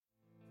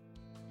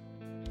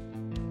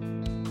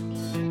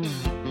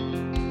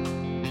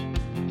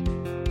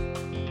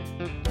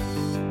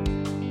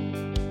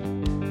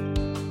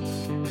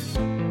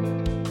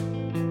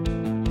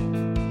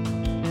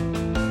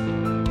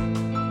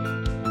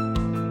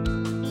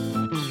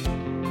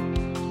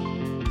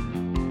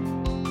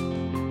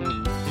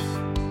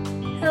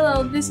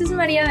Hello, this is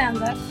Maria de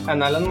Anda.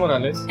 And Alan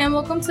Morales. And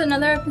welcome to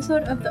another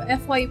episode of the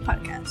FYE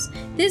podcast.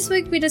 This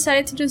week we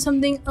decided to do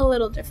something a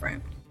little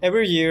different.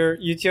 Every year,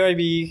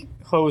 UTRB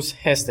hosts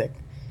HESTEC,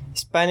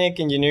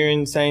 Hispanic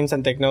Engineering, Science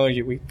and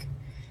Technology Week.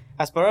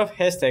 As part of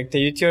HESTEC,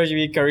 the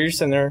UTRB Career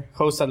Center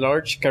hosts a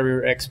large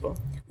career expo.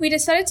 We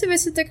decided to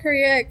visit the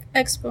Career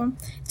Expo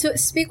to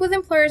speak with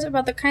employers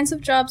about the kinds of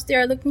jobs they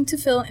are looking to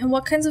fill and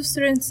what kinds of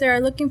students they are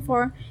looking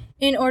for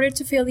in order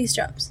to fill these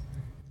jobs.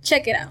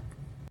 Check it out.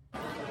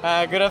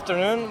 Good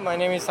afternoon. My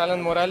name is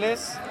Alan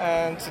Morales,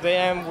 and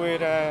today I'm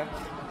with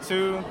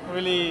two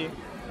really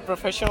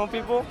professional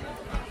people.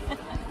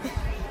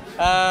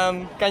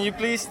 Can you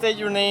please state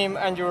your name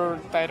and your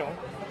title?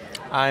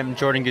 I'm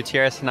Jordan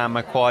Gutierrez, and I'm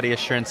a Quality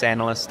Assurance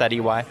Analyst at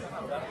EY.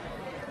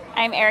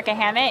 I'm Erica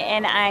Hammett,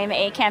 and I'm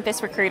a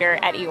campus recruiter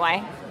at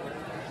EY.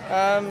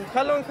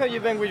 How long have you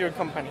been with your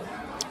company?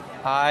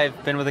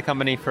 I've been with the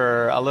company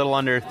for a little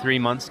under 3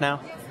 months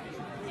now.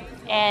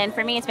 And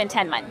for me, it's been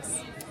 10 months.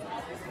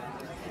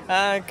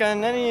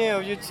 Can any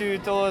of you two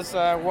tell us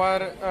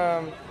what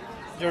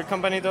your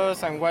company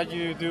does and what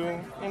you do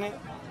in it?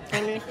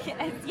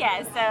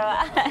 Yeah,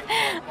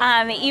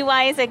 so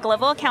EY is a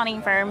global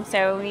accounting firm,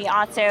 so we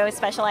also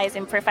specialize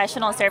in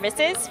professional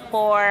services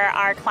for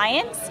our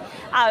clients.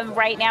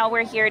 Right now,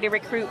 we're here to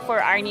recruit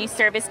for our new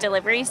service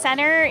delivery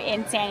center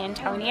in San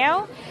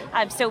Antonio.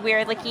 So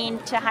we're looking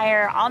to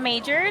hire all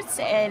majors,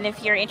 and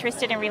if you're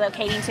interested in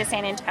relocating to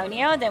San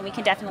Antonio, then we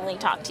can definitely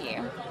talk to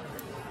you.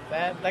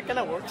 That kind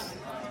of works.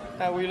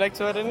 Would you like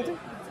to add anything?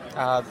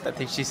 I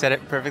think she said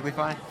it perfectly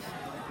fine.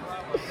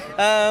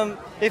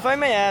 If I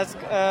may ask,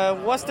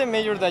 what's the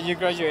major that you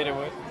graduated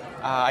with?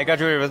 I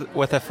graduated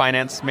with a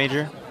finance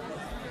major.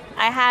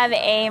 I have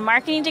a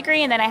marketing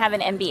degree, and then I have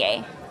an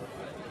MBA.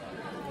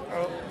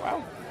 Oh,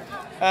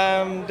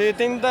 wow. Do you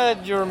think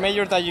that your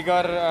major that you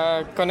got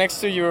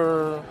connects to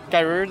your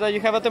career that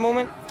you have at the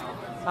moment?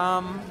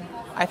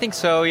 I think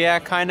so, yeah,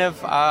 kind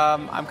of.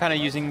 I'm kind of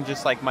using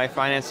just like my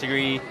finance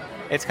degree.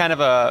 It's kind of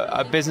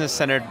a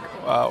business-centered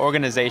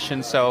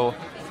organization, so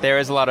there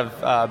is a lot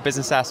of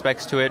business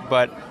aspects to it,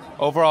 but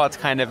overall it's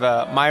kind of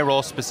my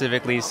role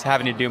specifically is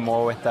having to do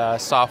more with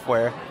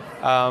software.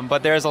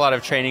 But there is a lot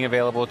of training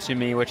available to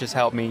me, which has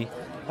helped me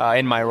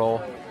in my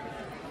role.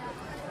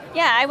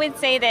 Yeah, I would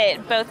say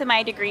that both of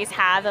my degrees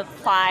have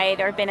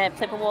applied or been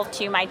applicable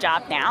to my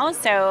job now.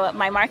 So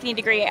my marketing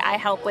degree, I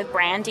help with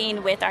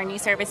branding with our new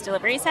service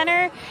delivery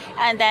center.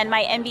 And then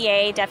my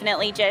MBA,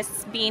 definitely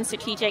just being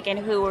strategic in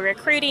who we're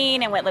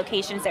recruiting and what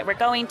locations that we're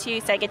going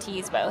to. So I get to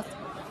use both.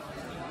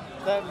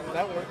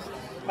 That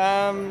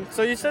works.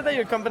 So you said that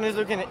your company is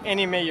looking at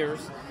any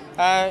majors.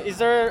 Is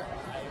there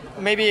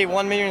maybe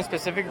one major in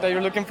specific that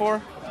you're looking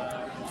for?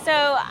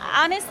 So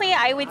honestly,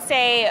 I would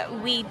say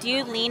we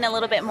do lean a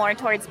little bit more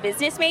towards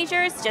business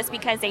majors just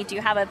because they do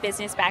have a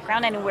business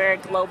background and we're a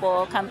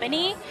global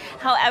company.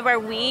 However,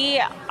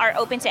 we are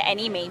open to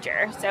any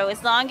major. So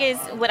as long as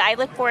what I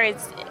look for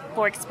is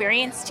for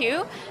experience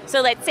too.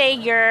 So let's say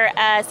you're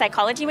a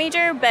psychology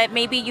major, but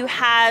maybe you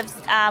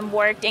have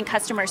worked in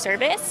customer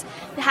service.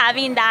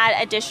 Having that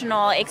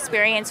additional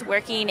experience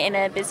working in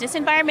a business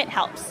environment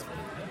helps.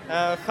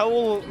 How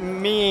will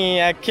me,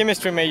 a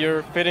chemistry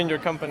major, fit in your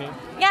company?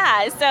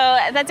 Yeah,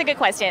 so that's a good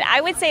question.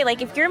 I would say,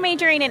 like, if you're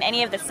majoring in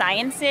any of the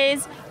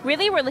sciences,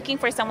 really we're looking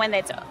for someone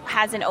that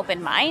has an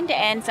open mind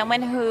and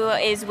someone who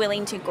is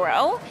willing to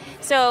grow.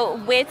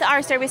 So with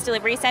our service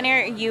delivery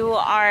center, you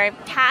are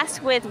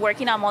tasked with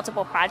working on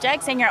multiple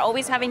projects and you're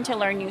always having to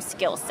learn new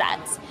skill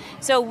sets.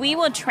 So we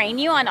will train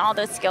you on all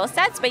those skill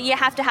sets, but you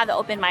have to have the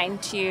open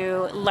mind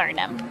to learn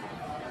them.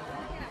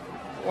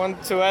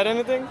 Want to add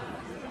anything?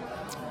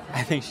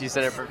 I think she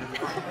said it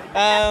perfectly.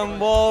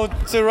 Well,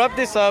 to wrap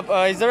this up,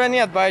 is there any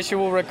advice you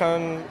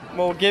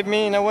will give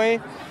me in a way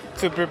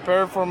to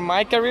prepare for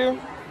my career?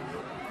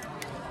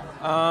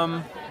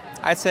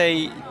 I'd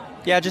say,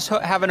 yeah, just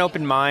have an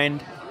open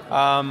mind.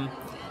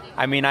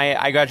 I mean,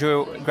 I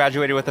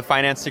graduated with a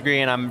finance degree,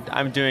 and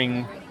I'm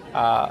doing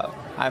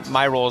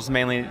my role is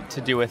mainly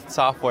to do with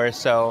software.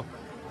 So,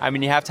 I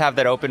mean, you have to have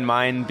that open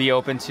mind, be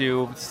open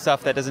to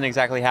stuff that doesn't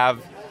exactly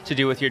have to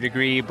do with your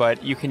degree,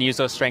 but you can use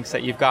those strengths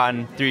that you've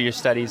gotten through your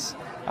studies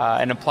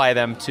and apply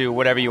them to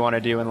whatever you want to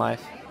do in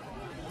life.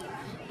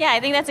 Yeah, I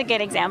think that's a good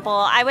example.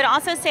 I would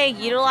also say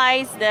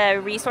utilize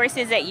the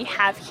resources that you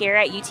have here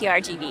at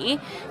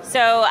UTRGV.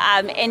 So,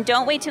 and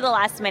don't wait till the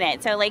last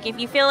minute. So, like, if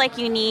you feel like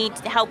you need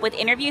help with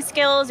interview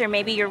skills or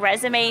maybe your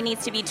resume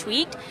needs to be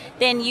tweaked,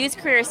 then use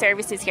career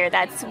services here.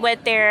 That's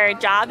what their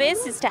job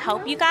is to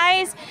help you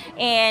guys.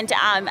 And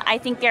I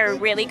think they're a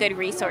really good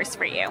resource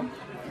for you.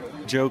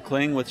 Joe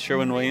Kling with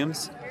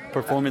Sherwin-Williams,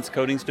 Performance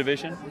Coatings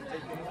Division.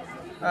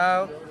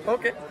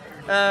 Okay.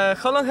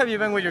 How long have you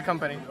been with your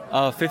company?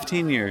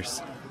 15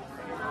 years.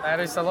 That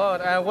is a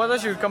lot. What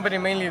does your company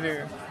mainly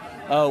do?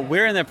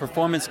 We're in the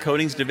Performance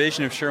Coatings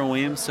Division of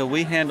Sherwin-Williams, so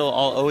we handle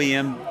all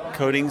OEM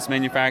coatings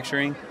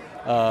manufacturing,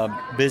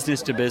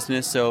 business to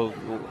business. So,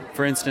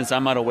 for instance,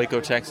 I'm out of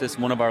Waco, Texas.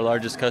 One of our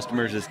largest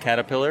customers is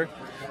Caterpillar.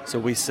 So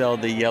we sell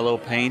the yellow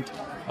paint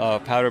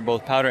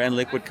both powder and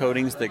liquid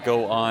coatings that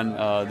go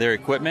on their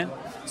equipment.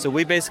 So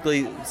we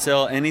basically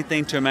sell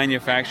anything to a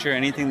manufacturer,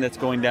 anything that's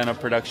going down a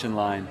production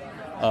line.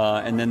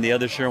 And then the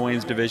other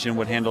Sherwin-Williams division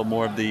would handle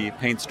more of the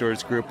paint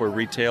stores group or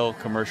retail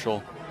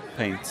commercial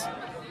paints.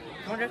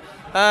 Okay.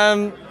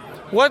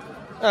 What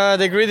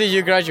degree did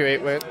you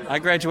graduate with? I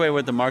graduated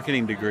with a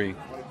marketing degree.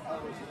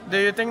 Do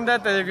you think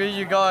that the degree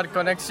you got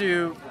connects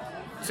you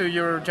to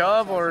your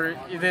job, or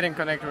it didn't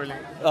connect really?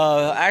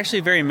 Actually,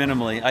 very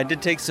minimally. I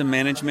did take some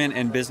management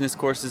and business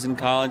courses in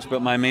college,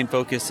 but my main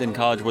focus in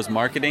college was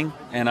marketing,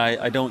 and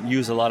I don't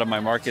use a lot of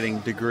my marketing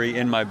degree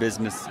in my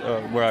business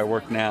where I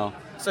work now.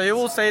 So you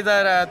will say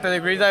that the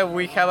degree that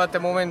we have at the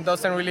moment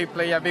doesn't really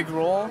play a big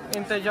role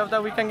in the job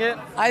that we can get?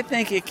 I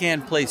think it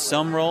can play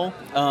some role.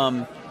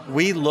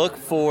 We look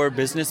for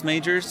business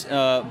majors,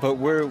 but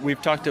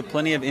we've talked to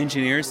plenty of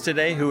engineers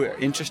today who are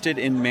interested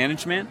in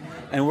management,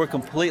 and we're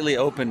completely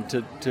open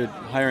to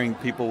hiring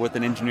people with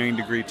an engineering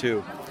degree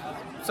too.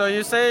 So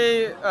you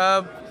say,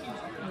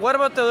 what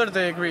about the other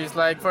degrees?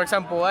 Like, for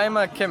example, I'm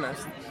a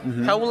chemist.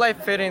 Mm-hmm. How will I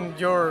fit in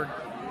your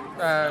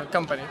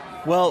company?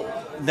 Well,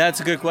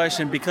 that's a good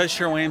question. Because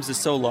Sherwin-Williams is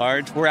so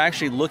large, we're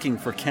actually looking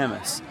for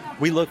chemists.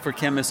 We look for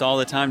chemists all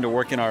the time to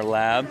work in our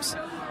labs.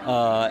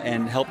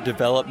 And help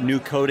develop new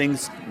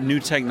coatings,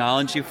 new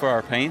technology for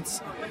our paints.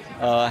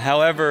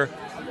 However,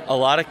 a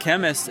lot of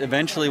chemists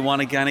eventually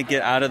want to kind of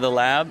get out of the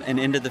lab and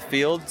into the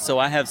field. So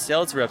I have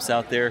sales reps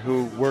out there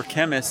who were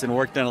chemists and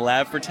worked in a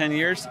lab for 10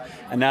 years,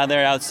 and now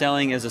they're out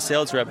selling as a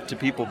sales rep to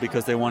people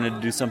because they wanted to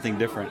do something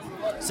different.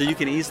 So you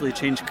can easily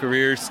change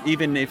careers,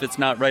 even if it's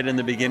not right in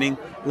the beginning,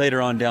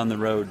 later on down the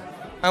road.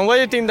 And why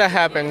do you think that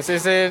happens?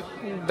 Is it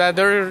that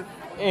they're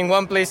in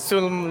one place too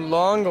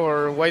long,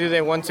 or why do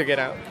they want to get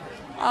out?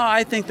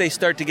 I think they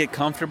start to get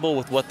comfortable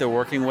with what they're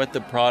working with,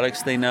 the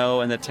products they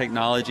know and the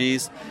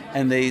technologies,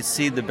 and they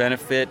see the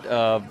benefit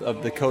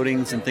of the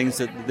coatings and things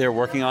that they're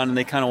working on, and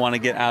they kind of want to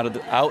get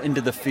out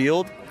into the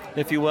field,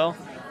 if you will,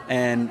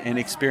 and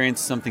experience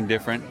something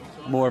different,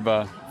 more of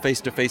a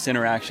face-to-face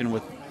interaction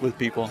with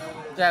people.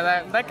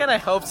 Yeah, that kind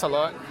of helps a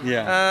lot.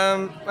 Yeah.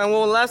 And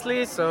well,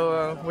 lastly,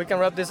 so we can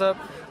wrap this up,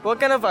 what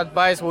kind of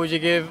advice would you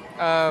give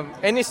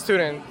any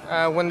student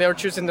when they're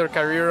choosing their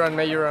career and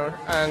major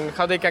and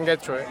how they can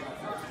get through it?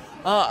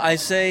 I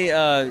say,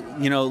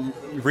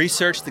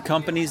 research the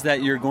companies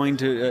that you're going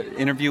to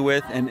interview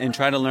with and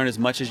try to learn as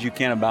much as you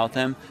can about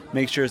them.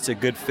 Make sure it's a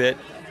good fit.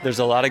 There's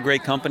a lot of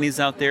great companies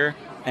out there,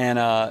 and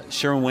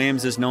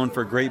Sherwin-Williams is known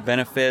for great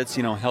benefits,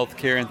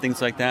 healthcare and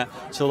things like that.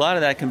 So a lot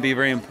of that can be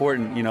very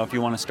important, if you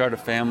want to start a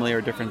family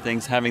or different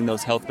things, having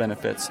those health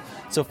benefits.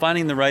 So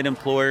finding the right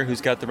employer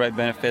who's got the right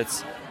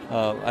benefits,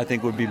 I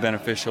think would be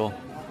beneficial.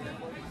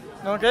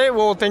 Okay,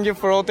 well, thank you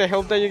for all the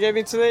help that you gave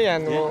me today,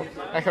 and well,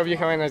 I hope you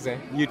have a nice day.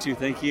 You too,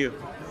 thank you.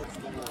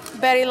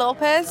 Betty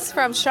Lopez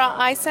from Shaw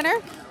Eye Center.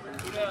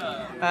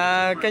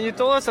 Can you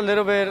tell us a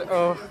little bit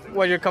of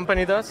what your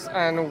company does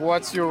and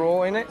what's your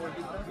role in it?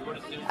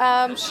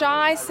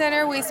 Shaw Eye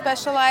Center, we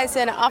specialize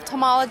in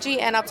ophthalmology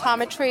and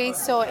optometry,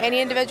 so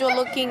any individual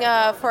looking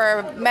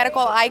for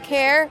medical eye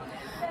care.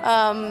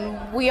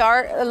 We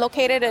are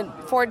located in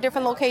 4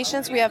 different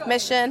locations. We have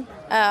Mission,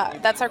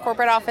 that's our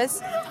corporate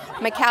office,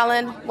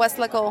 McAllen,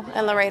 Westlaco,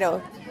 and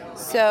Laredo.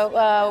 So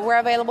we're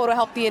available to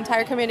help the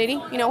entire community,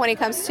 when it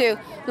comes to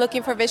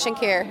looking for vision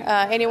care.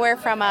 Anywhere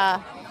from,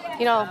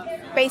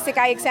 basic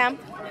eye exam,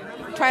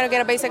 trying to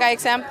get a basic eye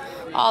exam,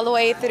 all the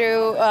way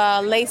through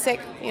LASIK,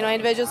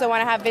 individuals that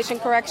want to have vision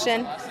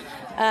correction.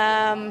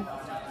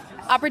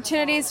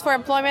 Opportunities for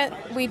employment,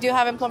 we do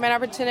have employment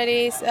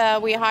opportunities.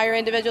 We hire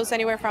individuals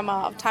anywhere from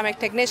optometric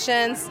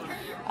technicians,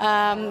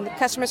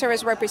 customer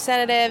service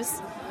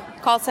representatives,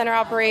 call center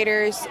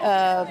operators,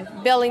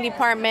 billing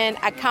department,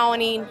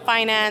 accounting,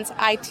 finance,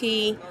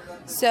 IT.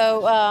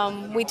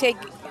 So we take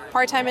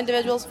part-time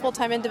individuals,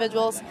 full-time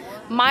individuals.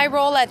 My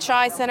role at Shaw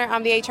Eye Center,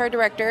 I'm the HR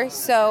director,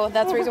 so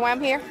that's the reason why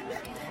I'm here.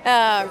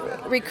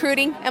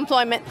 Recruiting,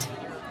 employment.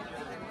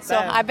 So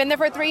I've been there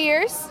for 3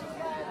 years,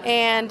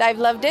 and I've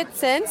loved it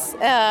since.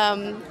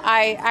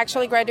 I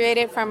actually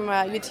graduated from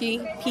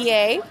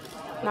UTPA,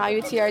 now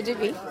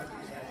UTRGV.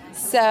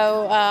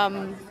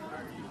 So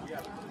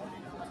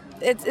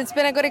it's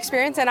been a good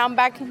experience, and I'm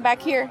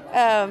back here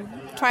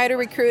trying to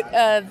recruit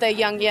the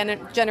young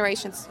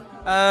generations.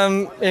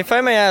 If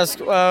I may ask,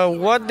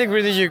 what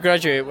degree did you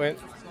graduate with?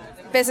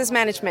 Business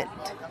management.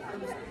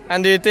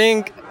 And do you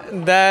think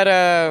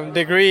that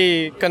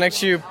degree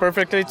connects you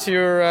perfectly to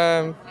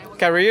your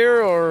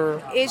career,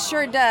 or? It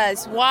sure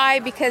does. Why?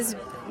 Because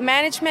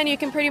management, you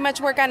can pretty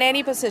much work on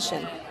any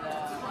position.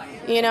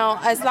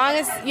 As long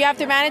as you have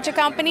to manage a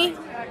company,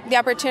 the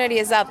opportunity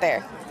is out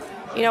there.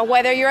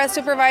 Whether you're a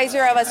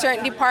supervisor of a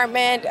certain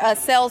department, a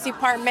sales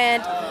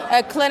department,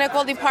 a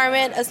clinical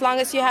department, as long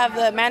as you have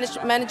the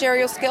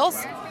managerial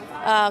skills,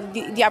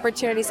 the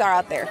opportunities are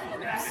out there.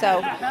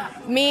 So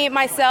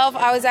myself,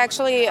 I was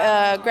actually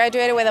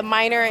graduated with a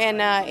minor in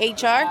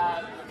HR,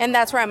 and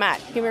that's where I'm at,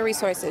 human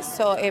resources.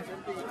 So it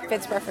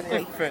fits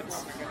perfectly. It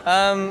fits.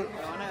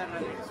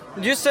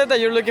 you said that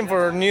you're looking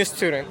for new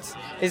students.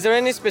 Is there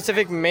any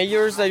specific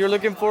majors that you're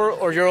looking for,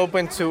 or you're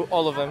open to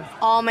all of them?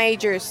 All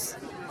majors.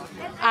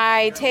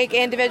 I take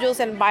individuals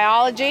in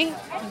biology.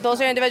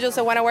 Those are individuals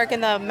that want to work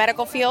in the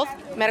medical field,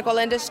 medical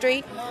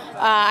industry.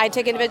 I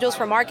take individuals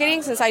for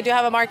marketing, since I do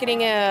have a marketing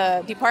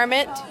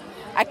department,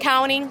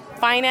 accounting,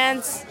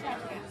 finance,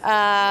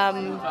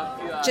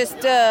 just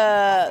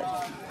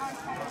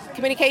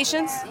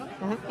communications,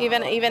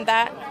 even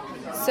that.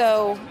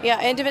 So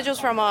yeah, individuals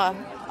from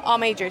all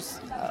majors.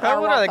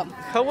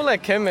 How will a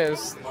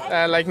chemist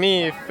like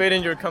me fit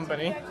in your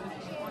company?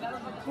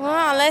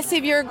 Well, unless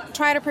if you're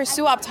trying to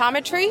pursue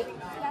optometry,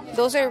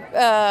 those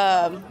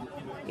are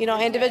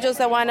individuals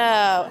that want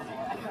to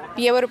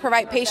be able to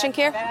provide patient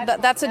care.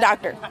 That's a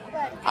doctor.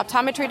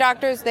 Optometry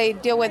doctors, they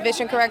deal with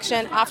vision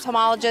correction.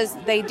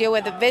 Ophthalmologists, they deal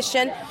with the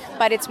vision,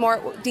 but it's more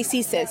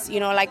diseases,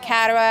 like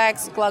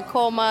cataracts,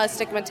 glaucoma,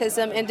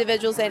 astigmatism,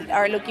 individuals that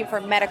are looking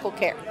for medical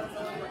care.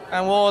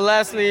 And well,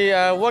 lastly,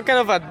 what kind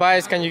of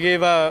advice can you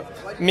give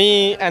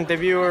me and the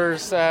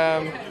viewers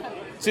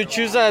to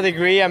choose a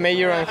degree, a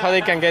major, and how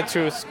they can get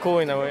through school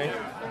in a way?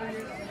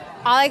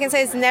 All I can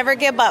say is never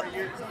give up.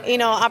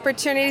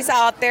 Opportunities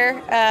out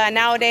there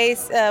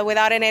nowadays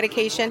without an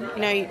education.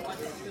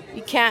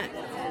 You can't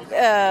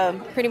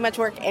pretty much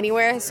work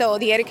anywhere. So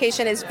the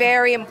education is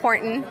very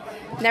important.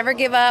 Never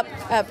give up.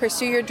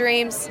 Pursue your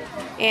dreams,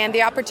 and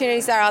the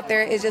opportunities that are out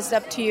there is just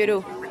up to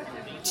you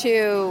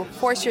to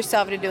force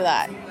yourself to do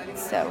that.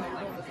 So,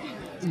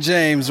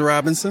 James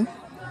Robinson.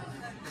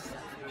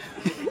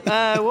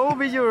 What will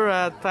be your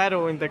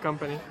title in the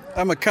company?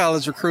 I'm a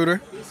college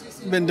recruiter.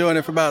 Been doing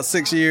it for about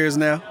 6 years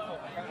now.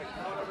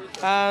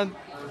 How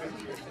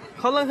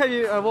long have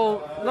you,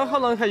 not how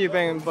long have you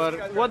been,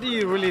 but what do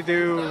you really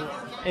do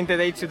in the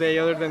day-to-day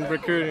other than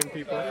recruiting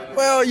people?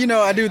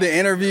 Well, I do the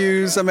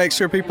interviews. I make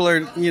sure people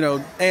are,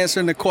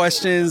 answering the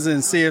questions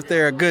and see if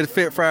they're a good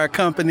fit for our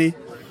company.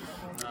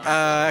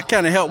 I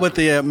kind of help with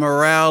the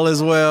morale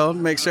as well,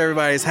 make sure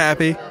everybody's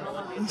happy.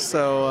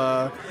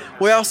 So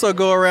we also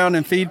go around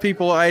and feed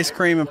people ice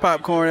cream and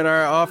popcorn at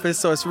our office,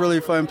 so it's a really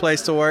fun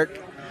place to work.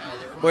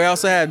 We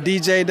also have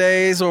DJ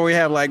days where we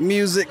have like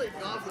music,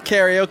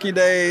 karaoke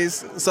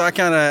days, so I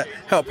kind of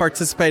help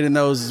participate in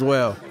those as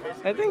well.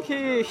 I think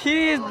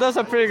he does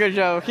a pretty good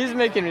job. He's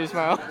making me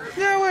smile.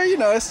 Yeah,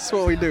 well, this is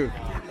what we do.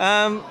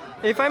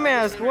 If I may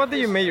ask, what do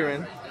you major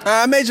in?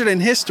 I majored in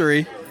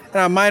history, and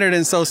I minored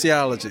in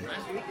sociology.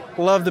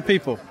 Love the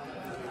people.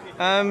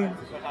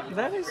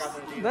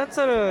 That's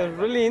a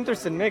really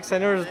interesting mix. I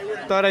never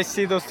thought I'd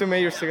see those two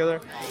majors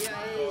together.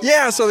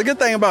 Yeah, so the good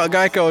thing about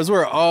Geico is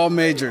we're all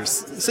majors.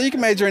 So you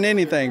can major in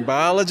anything.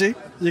 Biology,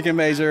 you can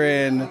major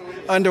in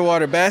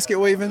underwater basket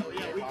weaving,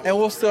 and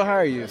we'll still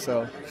hire you.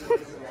 So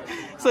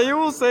you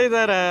will say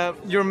that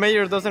your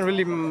major doesn't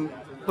really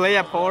play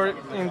a part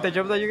in the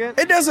job that you get?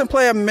 It doesn't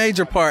play a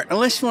major part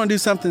unless you want to do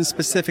something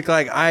specific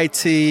like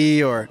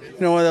IT or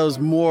one of those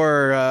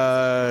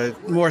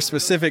more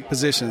specific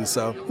positions.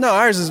 So no,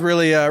 ours is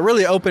really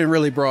open,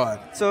 really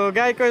broad. So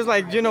Geico is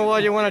like, you know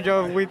what, you want a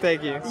job, we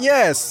take you.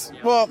 Yes,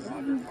 well,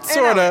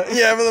 sort of,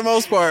 yeah, for the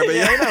most part, but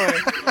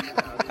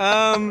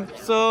yeah.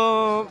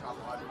 So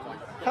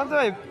how do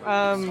I?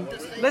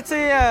 Let's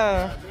say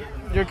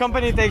your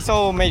company takes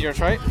all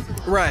majors, right?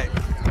 Right.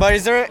 But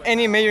is there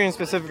any major in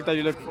specific that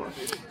you look for?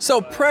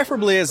 So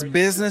preferably it's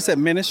business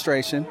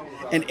administration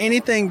and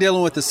anything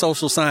dealing with the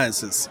social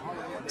sciences.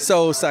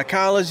 So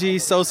psychology,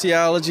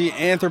 sociology,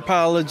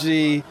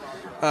 anthropology,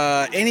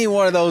 any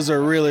one of those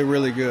are really,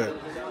 really good.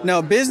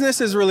 Now,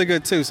 business is really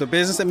good too. So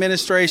business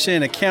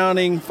administration,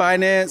 accounting,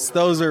 finance,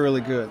 those are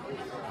really good.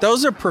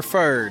 Those are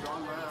preferred.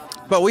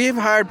 But we've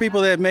hired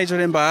people that have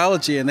majored in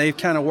biology and they've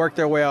kind of worked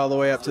their way all the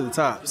way up to the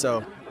top.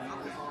 So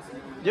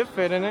you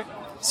fit in it.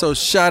 So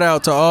shout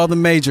out to all the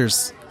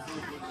majors.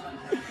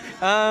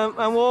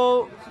 And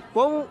what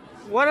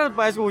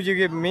advice would you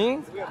give me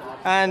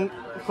and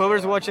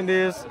whoever's watching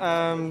this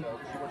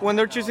when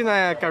they're choosing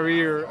a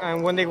career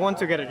and when they want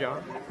to get a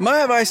job? My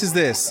advice is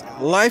this.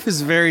 Life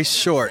is very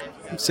short,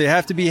 so you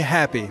have to be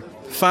happy.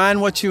 Find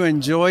what you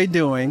enjoy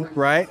doing,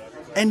 right?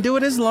 And do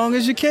it as long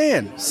as you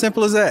can.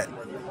 Simple as that.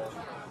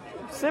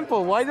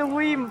 Simple. Why do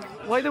we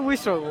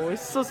struggle?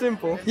 It's so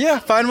simple. Yeah,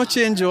 find what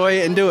you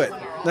enjoy and do it.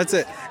 That's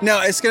it.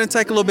 Now, it's going to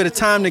take a little bit of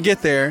time to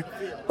get there,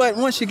 but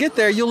once you get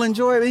there, you'll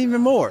enjoy it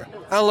even more.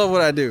 I love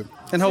what I do,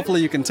 and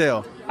hopefully you can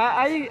tell.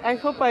 I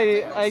hope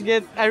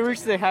I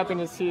reach the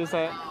happiness here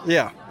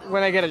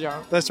when I get a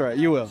job. That's right,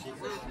 you will.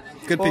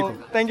 Good people.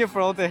 Thank you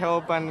for all the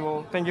help,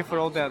 and thank you for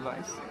all the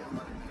advice.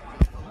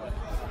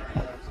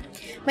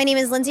 My name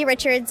is Lindsay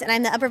Richards, and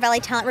I'm the Upper Valley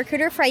Talent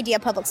Recruiter for IDEA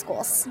Public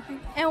Schools.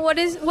 And what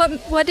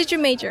did you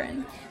major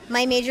in?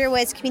 My major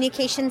was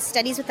Communication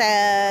Studies with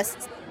a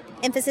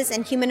emphasis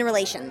in human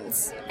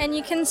relations. And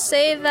you can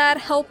say that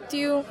helped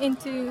you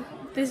into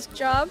this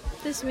job,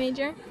 this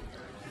major?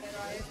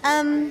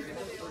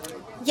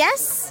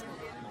 Yes.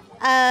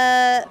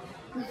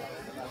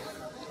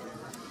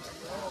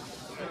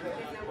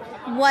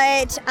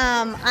 what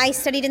I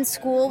studied in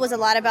school was a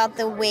lot about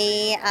the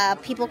way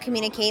people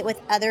communicate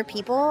with other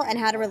people and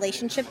how to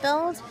relationship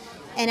build.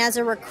 And as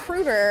a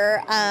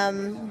recruiter,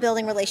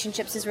 building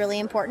relationships is really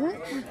important,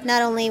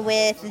 not only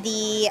with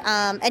the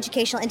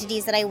educational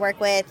entities that I work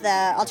with,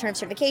 the alternative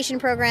certification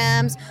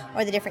programs,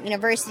 or the different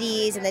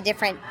universities and the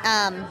different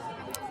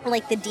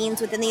like the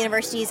deans within the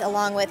universities,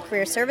 along with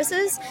career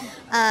services,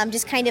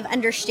 just kind of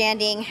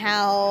understanding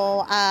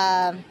how,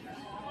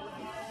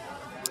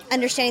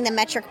 understanding the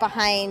metric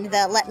behind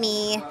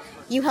the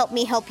you help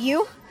me help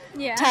you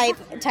type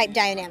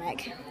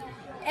dynamic.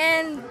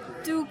 And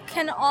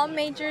can all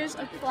majors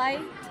apply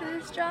to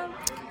this job,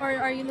 or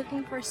are you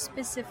looking for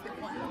specific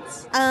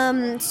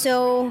ones?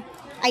 So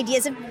IDEA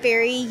is a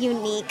very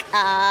unique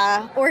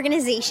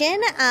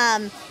organization.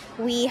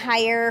 We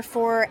hire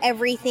for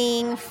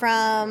everything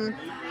from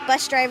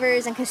bus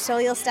drivers and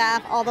custodial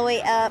staff all the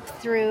way up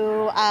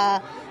through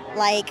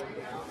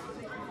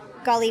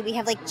we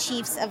have like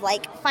chiefs of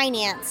like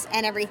finance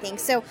and everything.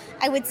 So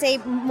I would say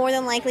more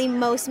than likely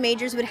most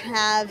majors would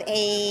have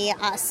a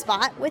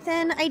spot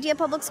within IDEA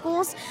Public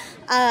Schools.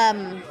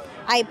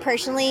 I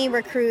personally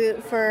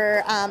recruit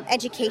for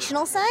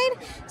educational side.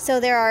 So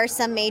there are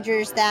some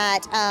majors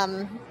that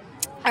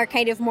are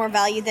kind of more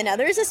valued than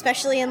others,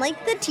 especially in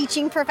like the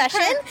teaching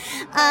profession.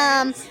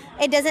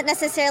 It doesn't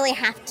necessarily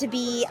have to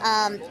be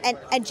an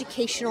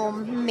educational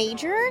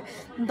major,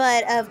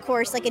 but of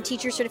course, like a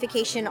teacher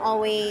certification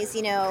always,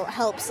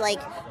 helps like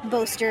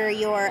bolster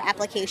your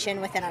application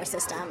within our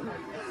system.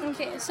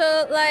 Okay,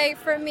 so like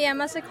for me,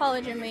 I'm a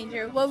psychology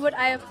major. What would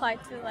I apply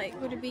to? Like,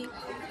 do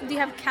you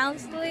have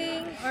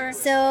counseling or?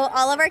 So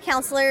all of our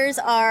counselors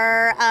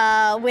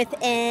are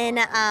within.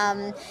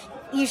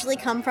 Usually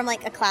come from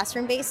like a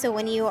classroom base. So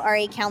when you are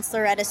a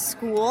counselor at a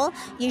school,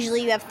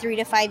 usually you have 3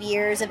 to 5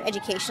 years of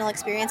educational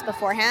experience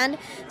beforehand.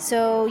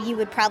 So you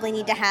would probably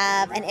need to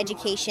have an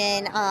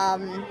education.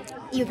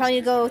 You would probably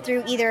need to go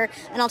through either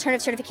an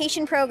alternative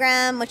certification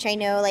program, which I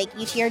know like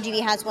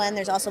UTRGV has one.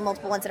 There's also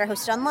multiple ones that are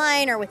hosted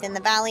online or within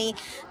the Valley.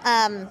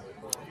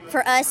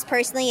 For us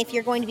personally, if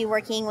you're going to be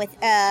working with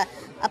a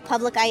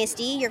public ISD,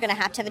 you're going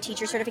to have a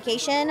teacher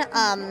certification.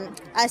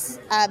 Us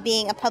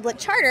being a public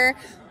charter,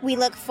 we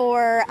look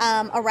for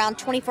around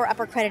 24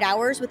 upper credit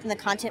hours within the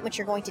content which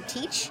you're going to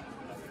teach.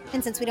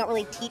 And since we don't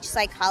really teach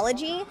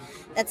psychology,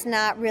 that's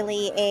not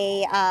really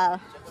a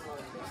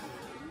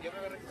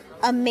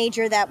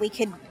major that we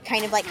could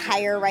kind of like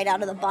hire right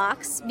out of the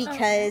box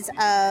because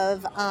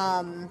of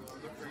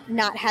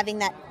not having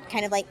that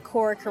kind of like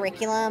core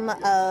curriculum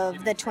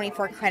of the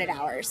 24 credit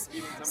hours.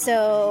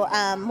 So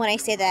when I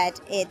say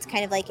that, it's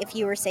kind of like if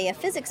you were, say, a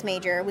physics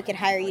major, we could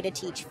hire you to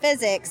teach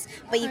physics,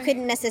 but you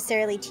couldn't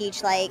necessarily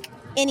teach like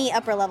any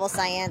upper level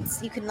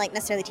science. You couldn't like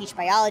necessarily teach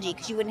biology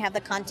because you wouldn't have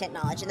the content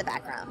knowledge in the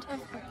background.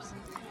 Of course.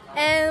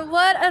 And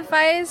what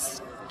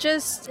advice,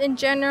 just in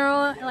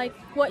general, like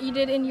what you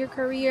did in your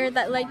career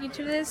that led you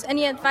to this,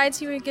 any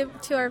advice you would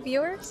give to our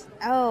viewers?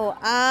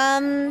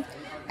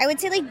 I would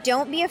say, like,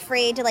 don't be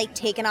afraid to, like,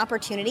 take an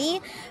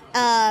opportunity.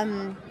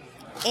 And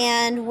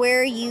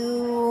where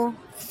you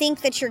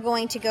think that you're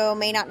going to go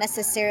may not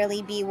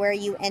necessarily be where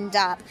you end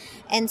up.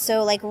 And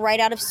so, like, right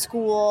out of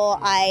school,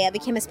 I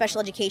became a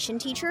special education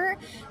teacher.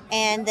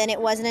 And then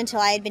it wasn't until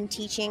I had been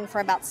teaching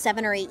for about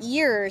 7 or 8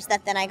 years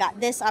that then I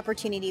got this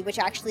opportunity, which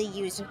actually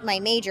used my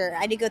major.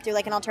 I did go through,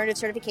 like, an alternative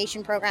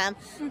certification program,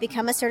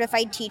 become a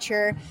certified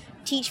teacher,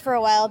 teach for a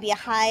while, be a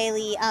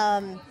highly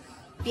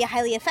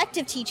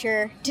effective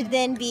teacher to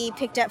then be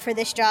picked up for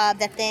this job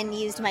that then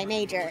used my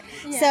major.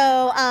 Yeah.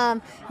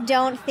 So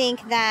don't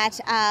think that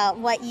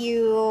what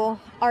you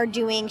are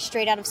doing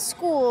straight out of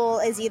school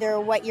is either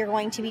what you're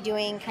going to be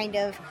doing kind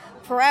of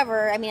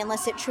forever. I mean,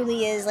 unless it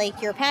truly is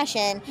like your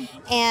passion,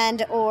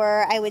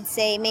 or I would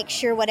say make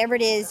sure whatever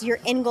it is, your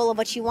end goal of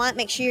what you want,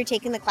 make sure you're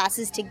taking the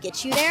classes to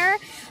get you there.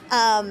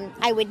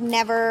 I would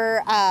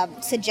never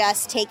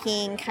suggest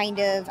taking kind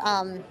of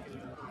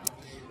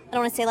I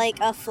don't want to say like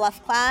a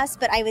fluff class,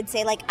 but I would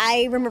say like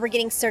I remember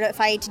getting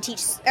certified to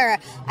teach, or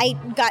I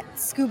got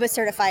scuba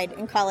certified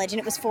in college and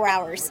it was 4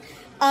 hours.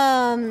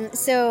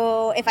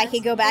 So if I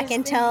could go back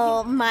and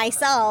tell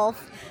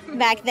myself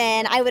back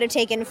then, I would have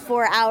taken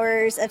 4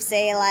 hours of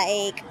say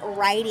like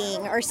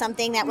writing or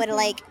something that would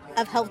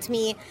have helped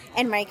me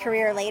in my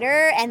career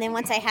later. And then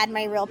once I had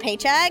my real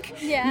paycheck,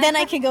 then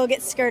I could go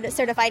get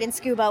certified in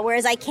scuba.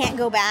 Whereas I can't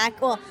go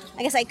back. Well,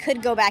 I guess I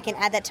could go back and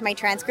add that to my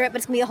transcript, but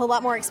it's gonna be a whole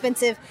lot more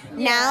expensive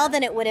now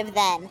than it would have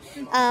then.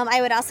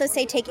 I would also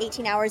say take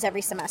 18 hours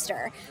every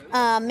semester.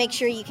 Make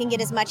sure you can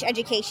get as much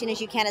education as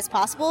you can as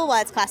possible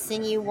while it's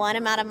costing you one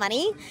amount of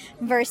money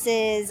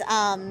versus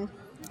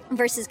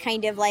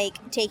kind of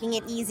like taking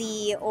it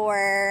easy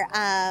or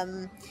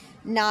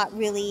not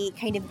really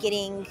kind of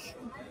getting,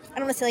 I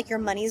don't want to say like your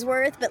money's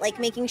worth, but like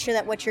making sure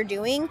that what you're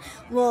doing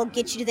will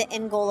get you to the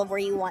end goal of where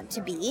you want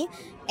to be.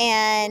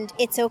 And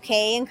it's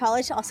okay in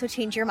college to also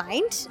change your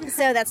mind.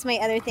 So that's my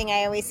other thing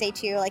I always say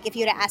too. Like if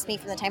you would have asked me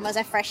from the time I was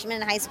a freshman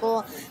in high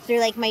school through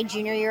like my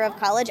junior year of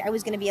college, I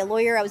was going to be a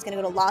lawyer. I was going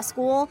to go to law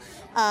school.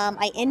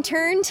 I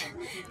interned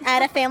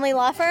at a family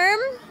law firm.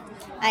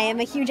 I am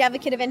a huge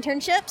advocate of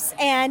internships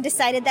and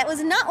decided that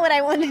was not what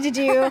I wanted to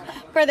do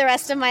for the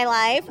rest of my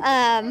life.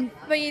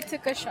 But you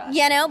took a shot.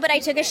 But I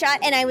took a shot,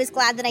 and I was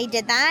glad that I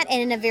did that,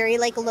 and in a very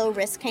like low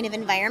risk kind of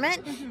environment,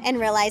 and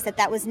realized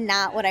that was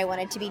not what I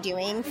wanted to be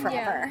doing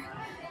forever.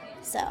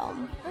 So.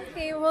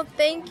 Okay, well,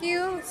 thank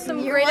you. Some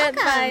You're great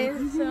welcome.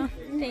 advice. So,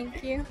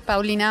 thank you.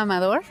 Paulina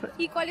Amador.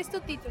 ¿Y cuál es tu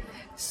título?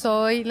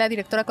 Soy la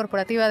directora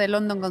corporativa de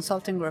London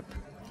Consulting Group.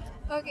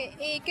 Okay,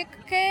 ¿y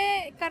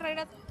qué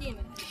carrera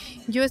tienes?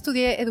 Yo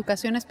estudié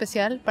educación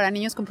especial para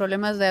niños con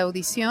problemas de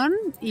audición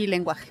y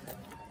lenguaje.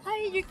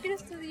 Ay, yo quiero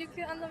estudiar,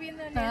 ando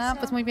viendo en eso.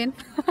 Pues muy bien.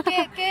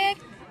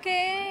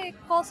 ¿Qué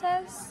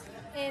cosas,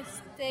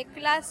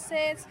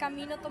 clases,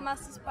 camino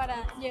tomaste para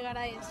llegar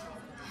a eso?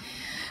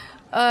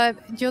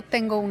 Yo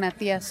tengo una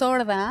tía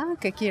sorda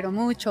que quiero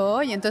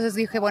mucho y entonces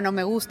dije, bueno,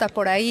 me gusta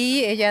por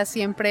ahí. Ella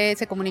siempre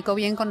se comunicó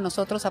bien con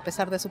nosotros a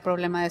pesar de su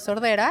problema de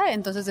sordera,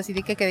 entonces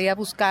decidí que quería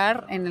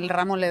buscar en el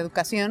ramo de la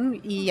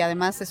educación y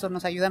además eso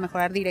nos ayuda a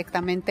mejorar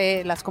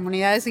directamente las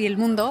comunidades y el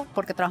mundo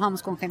porque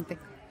trabajamos con gente.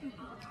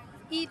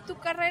 ¿Y tu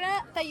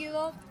carrera te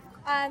ayudó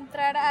a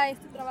entrar a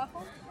este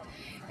trabajo?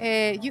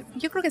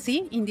 Yo creo que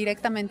sí,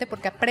 indirectamente,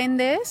 porque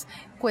aprendes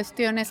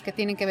cuestiones que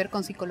tienen que ver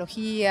con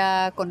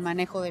psicología, con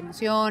manejo de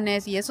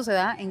emociones, y eso se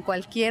da en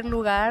cualquier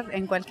lugar,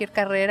 en cualquier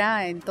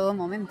carrera, en todo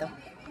momento.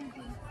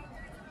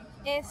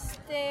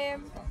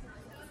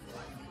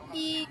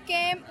 ¿Y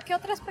qué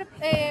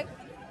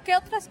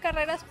otras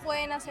carreras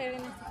pueden hacer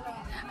en este trabajo?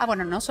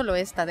 Bueno, no solo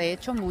esta, de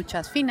hecho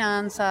muchas,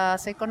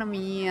 finanzas,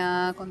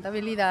 economía,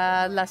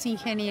 contabilidad, las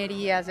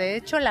ingenierías, de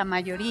hecho la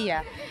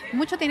mayoría.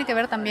 Mucho tiene que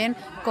ver también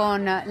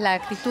con la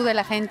actitud de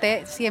la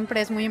gente,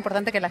 siempre es muy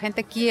importante que la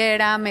gente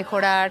quiera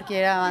mejorar,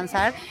 quiera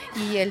avanzar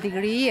y el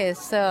degree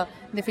es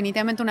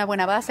definitivamente una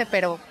buena base,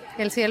 pero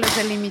el cielo es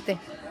el límite.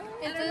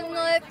 Entonces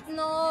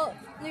no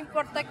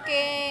importa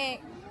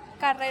qué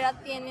carrera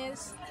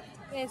tienes,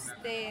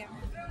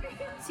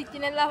 si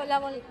tienes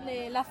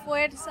la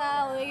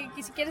fuerza o de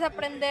que si quieres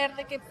aprender,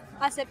 de que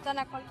aceptan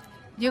a cualquier.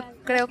 Yo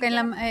creo que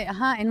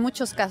en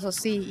muchos casos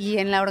sí, y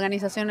en la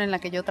organización en la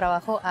que yo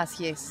trabajo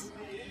así es.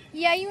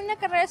 ¿Y hay una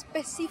carrera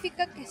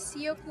específica que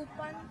sí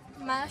ocupan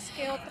más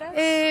que otras?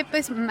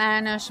 Pues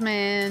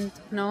management,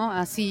 ¿no?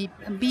 Así,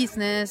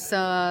 business,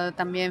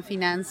 también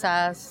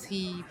finanzas,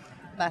 sí,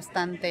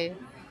 bastante.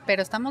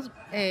 Pero estamos,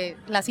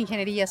 las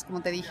ingenierías,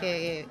 como te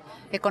dije,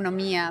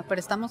 economía, pero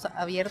estamos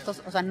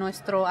abiertos, o sea,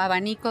 nuestro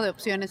abanico de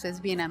opciones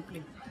es bien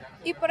amplio.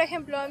 Y por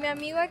ejemplo, mi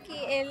amigo aquí,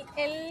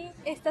 él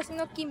está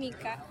haciendo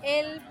química,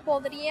 ¿él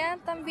podría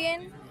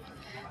también?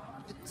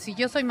 Si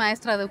yo soy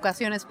maestra de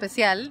educación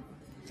especial,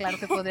 claro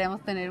que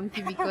podríamos tener un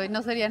químico y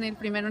no sería ni el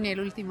primero ni el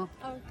último.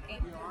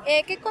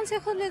 Okay. ¿Qué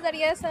consejos les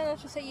darías a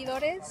nuestros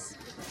seguidores?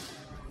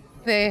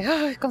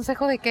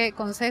 ¿Consejo de qué?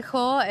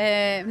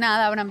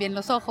 Nada, abran bien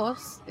los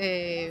ojos,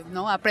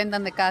 ¿no?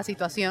 Aprendan de cada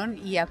situación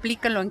y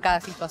aplíquenlo en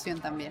cada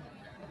situación también.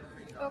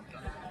 Okay.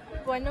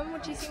 Bueno,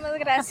 muchísimas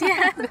gracias.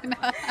 De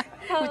nada.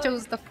 Mucho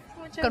gusto.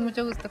 Con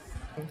mucho gusto.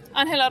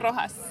 Ángela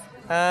Rojas.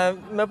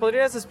 ¿Me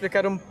podrías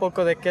explicar un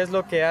poco de qué es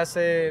lo que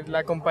hace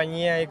la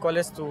compañía y cuál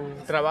es tu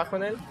trabajo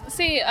en él?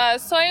 Sí,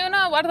 soy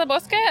una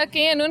guardabosque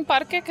aquí en un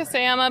parque que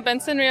se llama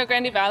Benson Rio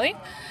Grande Valley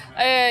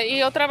y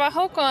yo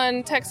trabajo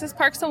con Texas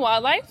Parks and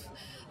Wildlife.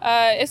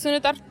 Es un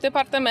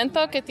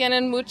departamento que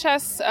tienen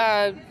muchos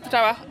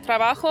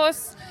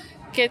trabajos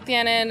que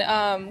tienen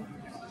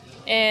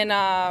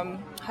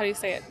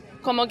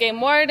como game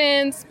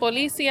wardens,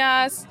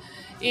 policías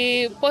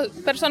y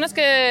personas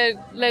que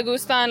le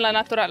gustan la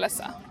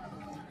naturaleza.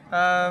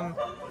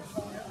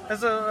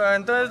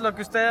 Entonces, lo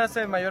que usted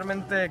hace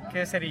mayormente,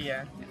 ¿qué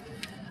sería?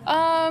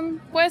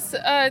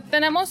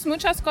 Tenemos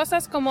muchas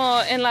cosas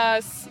como en la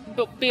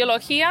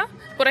biología.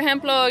 Por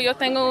ejemplo, yo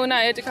tengo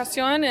una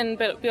educación en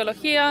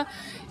biología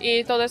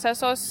y todos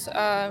esos.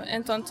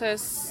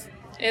 Entonces,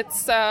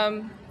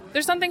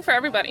 there's something for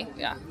everybody.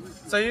 Yeah.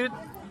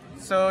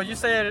 So you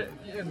say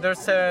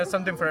there's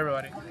something for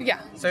everybody. Yeah.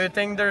 So you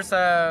think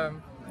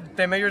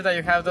the major that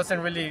you have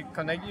doesn't really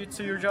connect you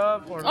to your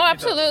job? Or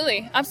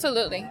absolutely.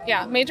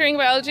 Yeah, majoring in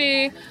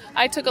biology,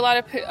 I took a lot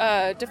of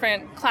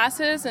different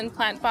classes in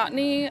plant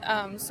botany,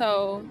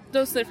 so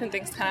those different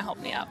things kind of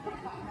helped me out.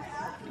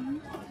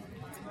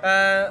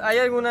 ¿Hay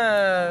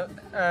alguna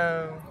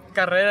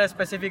carrera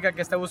específica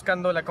que está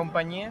buscando la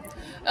compañía?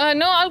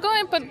 No, algo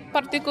en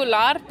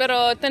particular,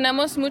 pero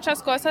tenemos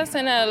muchas cosas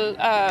en el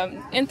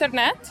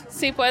internet.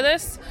 Si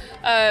puedes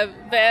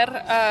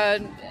ver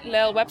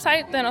el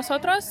website de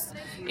nosotros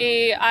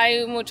y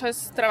hay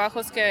muchos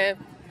trabajos que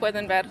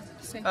pueden ver.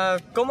 Sí.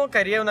 ¿Cómo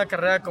caería una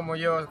carrera como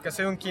yo, que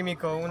soy un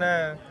químico,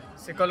 una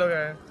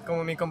psicóloga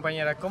como mi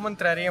compañera? ¿Cómo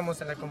entraríamos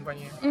en la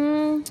compañía?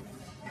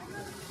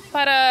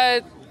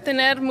 Para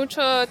tener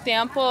mucho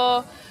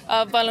tiempo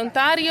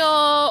voluntario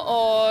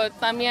o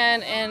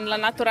también en la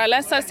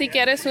naturaleza. Si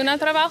quieres un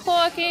trabajo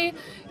aquí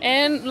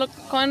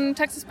con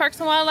Texas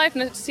Parks and Wildlife,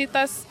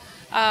 necesitas,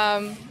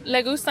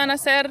 le gustan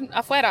hacer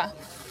afuera.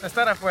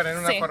 Estar afuera en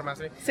una forma,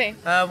 sí. Sí.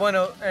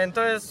 Bueno,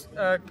 entonces,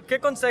 ¿qué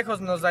consejos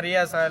nos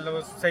darías a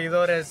los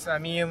seguidores, a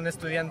mí, un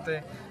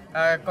estudiante,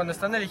 cuando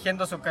están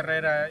eligiendo su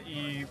carrera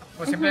y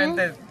pues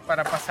simplemente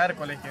para pasar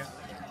colegio?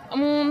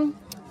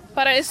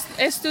 Para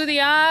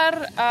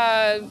estudiar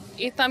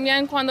y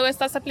también cuando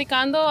estás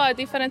aplicando a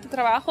diferentes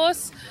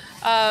trabajos,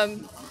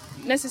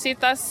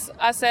 necesitas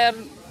hacer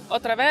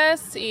otra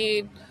vez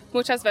y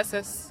muchas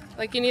veces.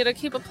 Like you need to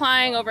keep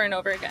applying over and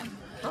over again.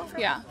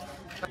 Yeah.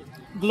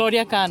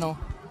 Gloria Cano.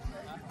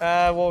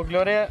 Well,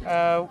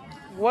 Gloria,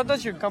 what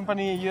does your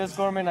company, U.S.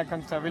 Government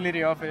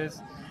Accountability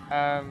Office,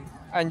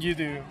 and you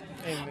do?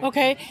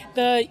 Okay,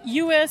 the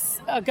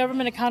U.S.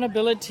 Government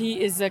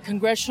Accountability is a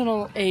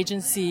congressional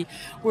agency.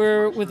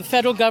 We're with the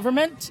federal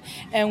government,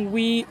 and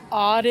we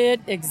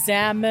audit,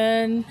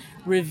 examine,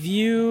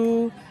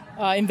 review,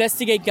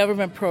 investigate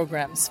government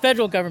programs,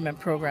 federal government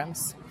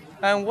programs.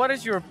 And what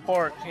is your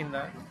part in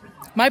that?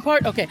 My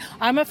part? Okay,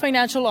 I'm a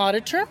financial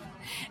auditor.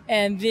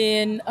 And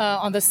then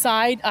on the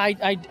side,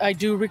 I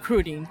do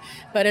recruiting.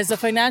 But as a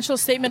financial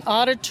statement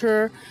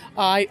auditor,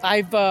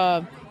 I've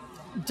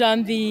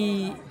done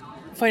the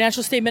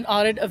financial statement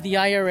audit of the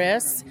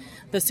IRS,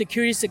 the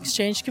Securities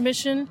Exchange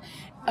Commission,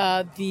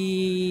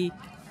 the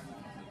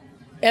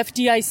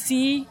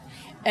FDIC,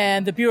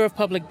 and the Bureau of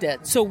Public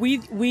Debt. So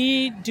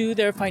we do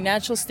their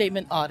financial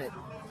statement audit.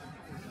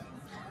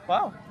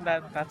 Wow,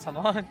 that's a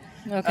lot.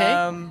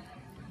 Okay.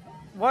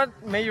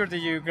 What major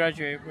did you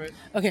graduate with?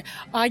 Okay,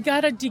 I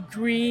got a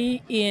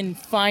degree in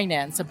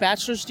finance, a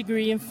bachelor's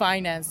degree in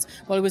finance.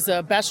 Well, it was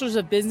a bachelor's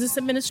of business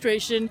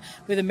administration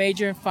with a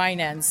major in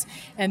finance.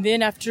 And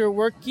then after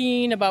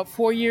working about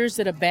 4 years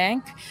at a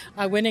bank,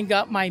 I went and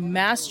got my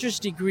master's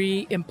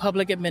degree in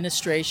public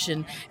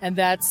administration. And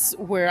that's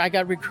where I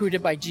got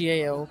recruited by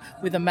GAO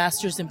with a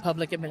master's in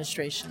public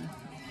administration.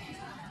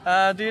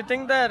 Do you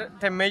think that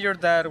the major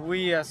that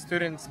we as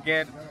students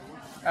get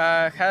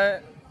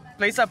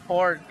plays a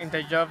part in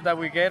the job that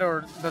we get,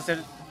 or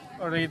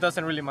it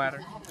doesn't really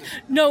matter?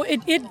 No,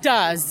 it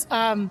does.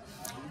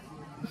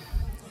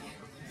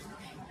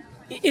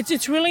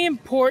 It's really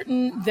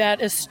important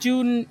that a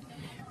student,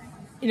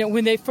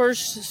 when they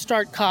first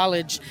start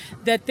college,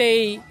 that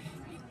they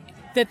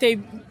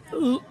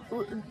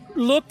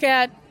look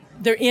at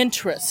their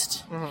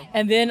interest,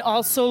 and then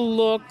also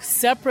look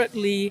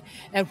separately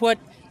at what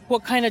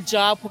kind of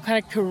job, what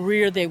kind of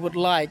career they would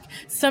like.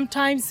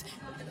 Sometimes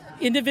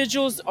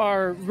individuals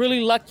are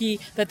really lucky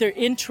that their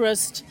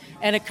interest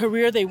and a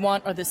career they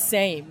want are the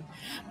same.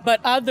 But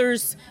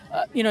others,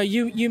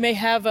 you may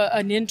have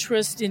an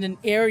interest in an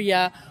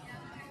area,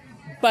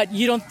 but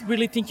you don't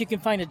really think you can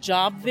find a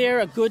job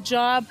there, a good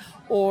job,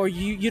 or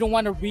you don't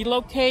want to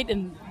relocate,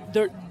 and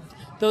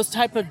those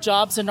type of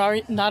jobs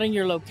are not in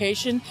your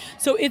location.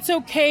 So it's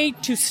okay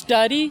to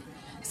study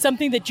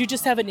something that you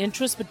just have an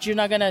interest, but you're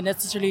not going to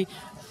necessarily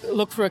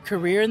look for a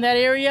career in that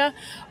area.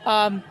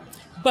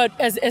 But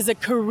as a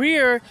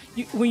career,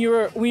 when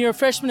you're a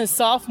freshman and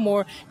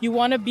sophomore, you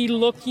want to be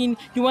looking.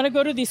 You want to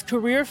go to these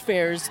career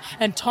fairs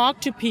and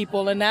talk to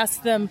people and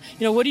ask them,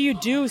 what do you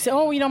do? Say,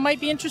 might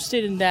be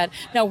interested in that.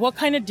 Now, what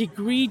kind of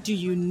degree do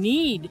you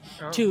need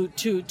to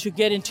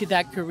get into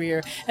that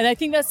career? And I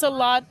think that's a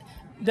lot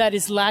that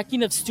is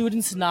lacking of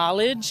students'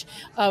 knowledge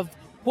of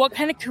what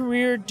kind of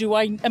career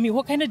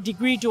what kind of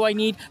degree do I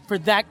need for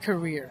that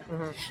career?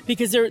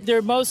 Because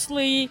they're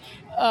mostly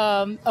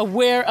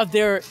aware of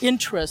their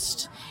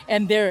interest,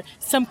 and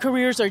some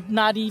careers are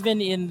not even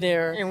in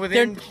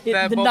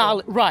the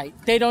knowledge. Right,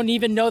 they don't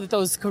even know that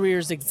those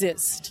careers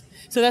exist.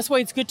 So that's why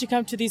it's good to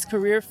come to these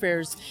career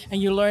fairs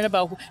and you learn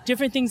about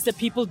different things that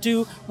people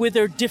do with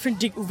their different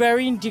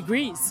varying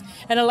degrees.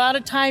 And a lot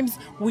of times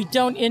we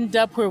don't end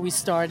up where we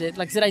started.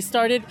 Like I said, I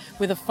started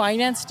with a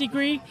finance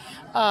degree,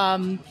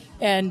 and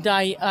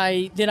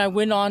then I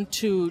went on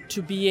to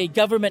be a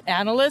government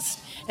analyst,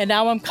 and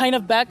now I'm kind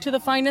of back to the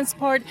finance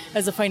part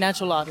as a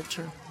financial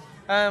auditor.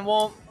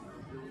 Well,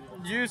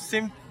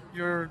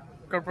 your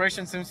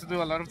corporation seems to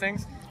do a lot of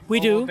things. We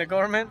do. The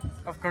government,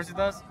 of course it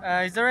does.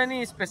 Is there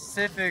any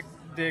specific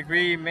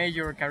degree,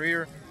 major, or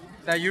career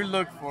that you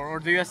look for, or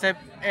do you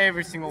accept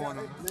every single one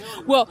of them?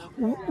 Well,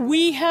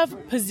 we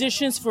have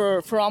positions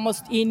for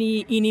almost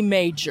any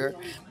major.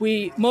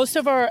 Most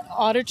of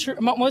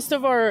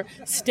our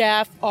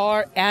staff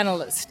are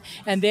analysts,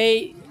 and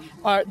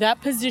that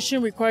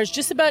position requires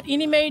just about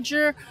any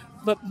major,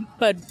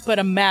 but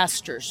a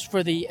master's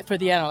for the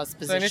analyst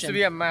position. So it needs to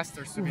be a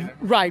master's to be there.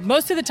 Right.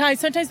 Most of the time,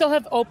 sometimes they'll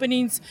have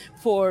openings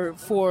for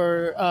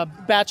a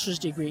bachelor's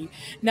degree.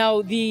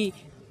 Now, the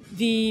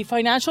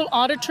financial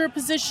auditor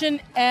position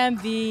and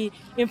the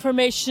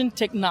information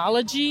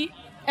technology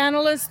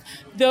analyst,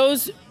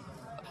 those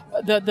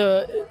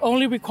the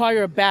only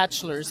require a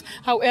bachelor's.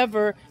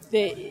 However,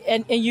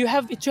 you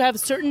have to have a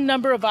certain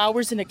number of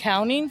hours in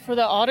accounting for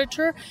the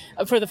auditor,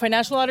 for the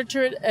financial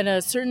auditor, and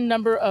a certain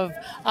number of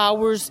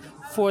hours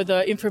for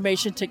the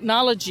information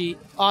technology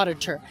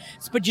auditor.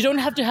 But you don't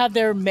have to have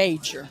their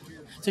major.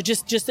 So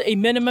just a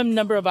minimum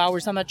number of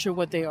hours. I'm not sure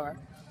what they are.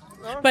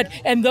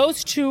 Okay. And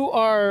those two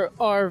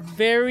are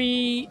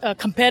very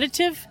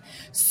competitive.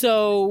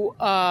 So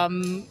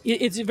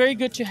it's very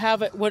good to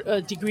have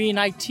a degree in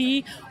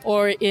IT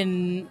or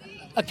in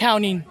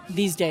accounting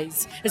these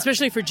days,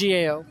 especially for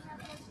GAO.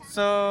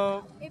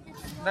 So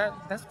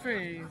that's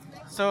pretty.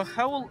 So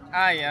how will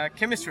I, a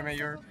chemistry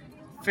major,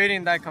 fit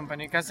in that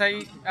company? Because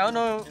I don't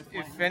know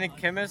if any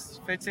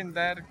chemist fits in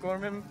that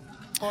government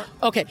part.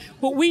 Okay,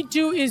 what we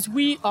do is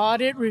we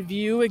audit,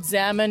 review,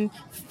 examine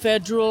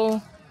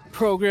federal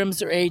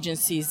programs or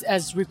agencies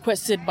as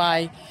requested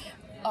by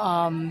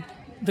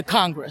the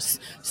Congress.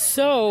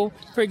 So,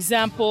 for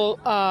example,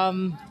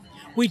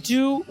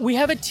 we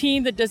have a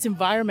team that does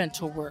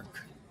environmental work.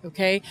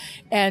 Okay,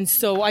 and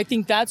so I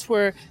think that's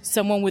where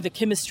someone with a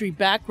chemistry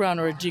background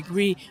or a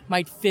degree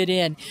might fit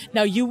in.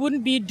 Now, you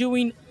wouldn't be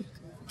doing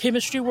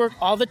chemistry work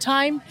all the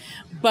time,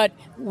 but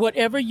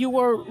whatever you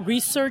are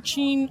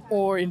researching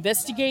or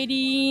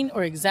investigating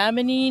or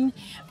examining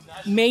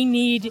may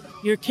need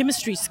your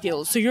chemistry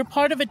skills. So you're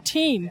part of a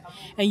team,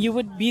 and you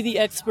would be the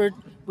expert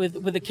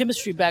with a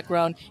chemistry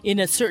background in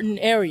a certain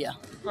area,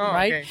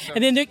 right? Okay, so.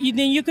 And then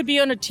you could be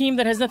on a team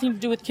that has nothing to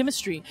do with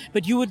chemistry,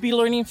 but you would be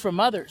learning from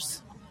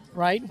others,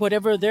 right?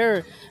 Whatever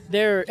their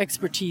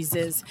expertise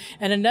is.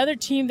 And another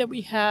team that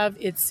we have,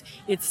 it's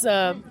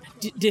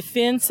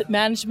defense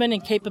management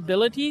and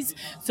capabilities.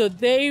 So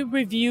they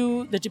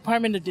review the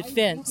Department of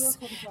Defense.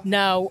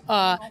 Now,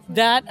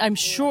 that I'm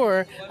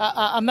sure,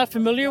 I'm not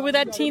familiar with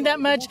that team that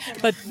much,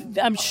 but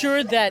I'm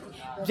sure that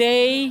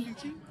they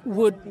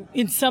would,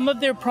 in some of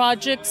their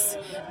projects,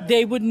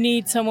 they would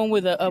need someone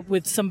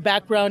with some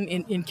background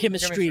in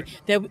chemistry.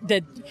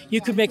 That you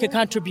could make a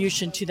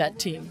contribution to that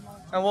team.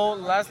 And well,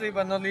 lastly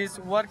but not least,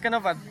 what kind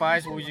of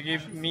advice would you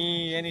give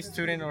me, any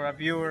student or a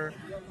viewer,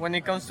 when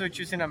it comes to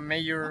choosing a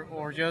major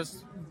or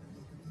just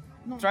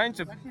trying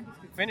to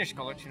finish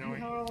college in a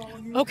way?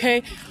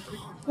 Okay,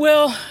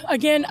 well,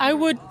 again, I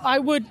would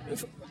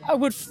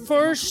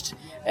first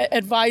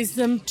advise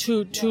them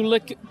to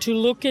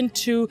look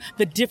into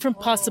the different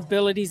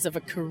possibilities of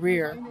a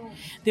career.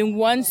 Then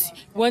once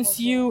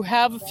you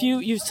have a few,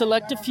 you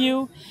select a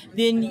few,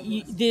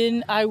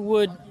 then I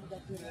would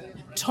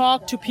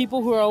talk to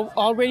people who are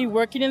already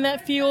working in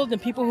that field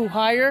and people who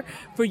hire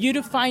for you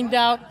to find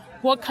out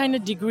what kind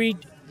of degree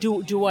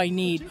do I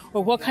need,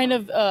 or what kind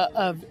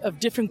of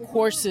different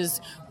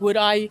courses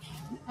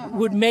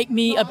would make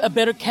me a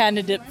better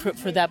candidate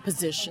for that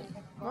position.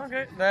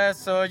 Okay,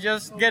 so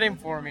just get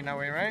informed in a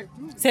way, right?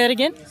 Say that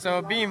again?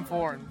 So be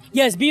informed.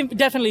 Yes,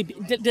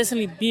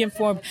 definitely be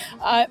informed.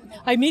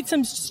 I meet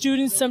some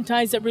students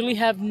sometimes that really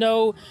have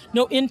no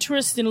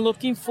interest in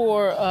looking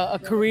for a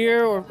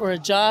career or a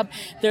job.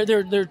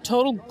 Their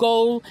total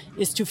goal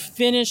is to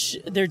finish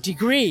their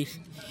degree,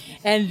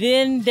 and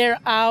then they're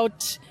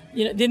out.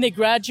 Then they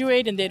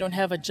graduate and they don't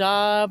have a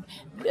job.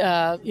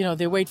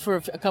 They wait for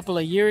a couple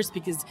of years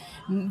because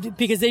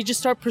they just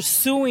start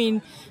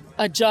pursuing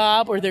a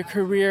job or their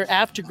career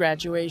after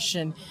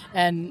graduation,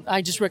 and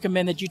I just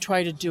recommend that you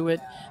try to do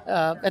it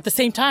at the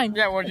same time.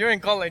 Yeah, well, you're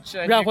in college,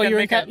 and you can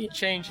make a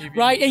change.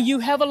 Right, and you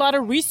have a lot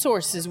of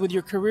resources with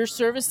your career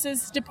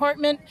services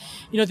department.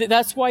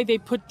 That's why they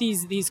put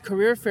these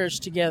career fairs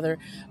together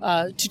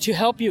to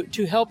help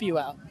you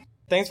out.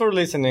 Thanks for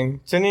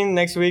listening. Tune in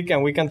next week,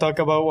 and we can talk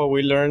about what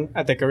we learned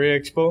at the Career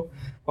Expo,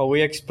 while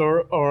we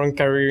explore our own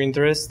career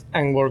interests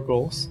and work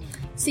goals.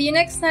 See you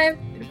next time.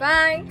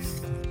 Bye.